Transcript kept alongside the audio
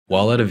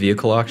While at a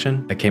vehicle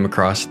auction, I came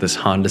across this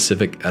Honda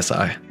Civic Si.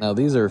 Now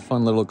these are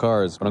fun little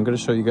cars, but I'm going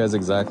to show you guys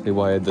exactly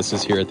why this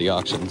is here at the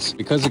auctions.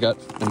 Because it got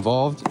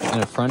involved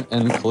in a front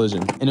end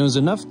collision. And it was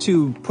enough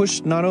to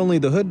push not only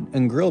the hood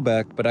and grille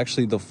back, but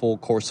actually the full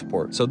core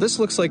support. So this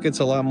looks like it's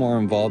a lot more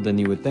involved than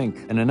you would think.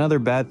 And another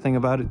bad thing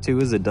about it too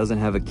is it doesn't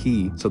have a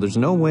key. So there's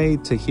no way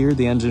to hear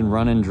the engine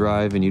run and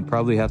drive, and you'd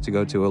probably have to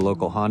go to a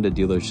local Honda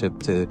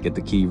dealership to get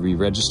the key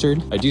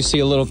re-registered. I do see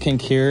a little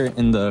kink here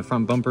in the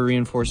front bumper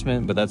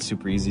reinforcement, but that's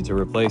super easy to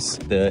replace.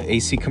 The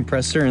AC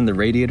compressor and the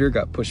radiator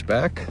got pushed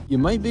back. You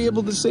might be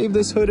able to save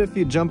this hood if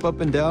you jump up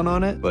and down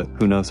on it, but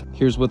who knows.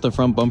 Here's what the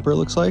front bumper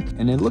looks like,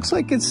 and it looks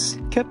like it's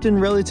kept in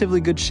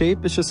relatively good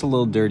shape. It's just a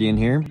little dirty in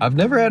here. I've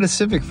never had a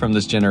Civic from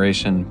this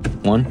generation.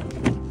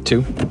 1,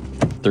 2,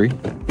 3,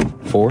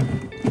 4,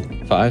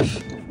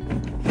 5,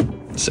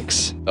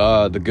 6.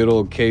 The good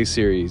old K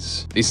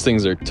series. These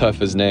things are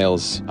tough as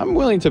nails. I'm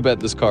willing to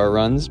bet this car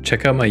runs.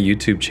 Check out my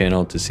YouTube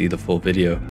channel to see the full video.